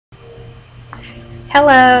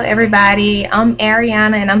Hello everybody, I'm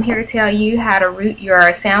Ariana and I'm here to tell you how to root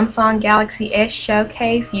your Samsung Galaxy S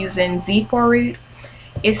Showcase using Z4Root.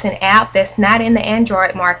 It's an app that's not in the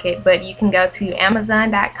Android market, but you can go to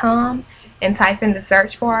Amazon.com and type in the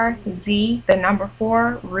search bar Z, the number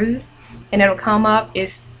 4, root, and it'll come up.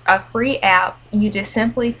 It's a free app. You just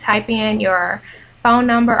simply type in your phone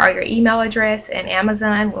number or your email address and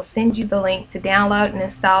Amazon will send you the link to download and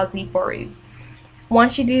install Z4Root.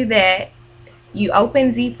 Once you do that, you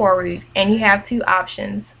open Z4Root and you have two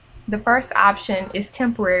options. The first option is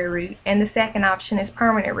temporary root and the second option is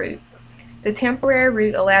permanent root. The temporary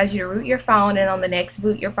root allows you to root your phone and on the next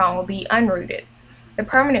boot your phone will be unrooted. The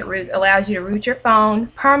permanent root allows you to root your phone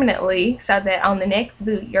permanently so that on the next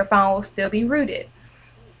boot your phone will still be rooted.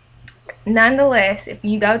 Nonetheless, if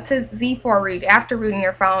you go to Z4Root after rooting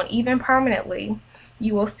your phone, even permanently,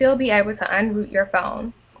 you will still be able to unroot your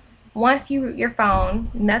phone. Once you root your phone,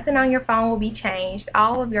 nothing on your phone will be changed.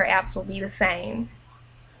 All of your apps will be the same.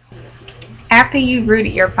 After you've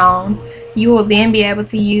rooted your phone, you will then be able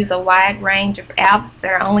to use a wide range of apps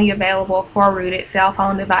that are only available for rooted cell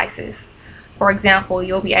phone devices. For example,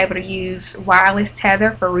 you'll be able to use wireless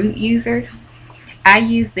tether for root users. I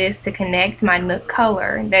use this to connect my Nook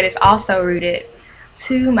Color that is also rooted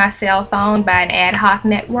to my cell phone by an ad hoc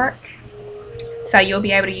network. So you'll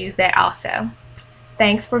be able to use that also.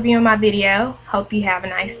 Thanks for viewing my video. Hope you have a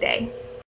nice day.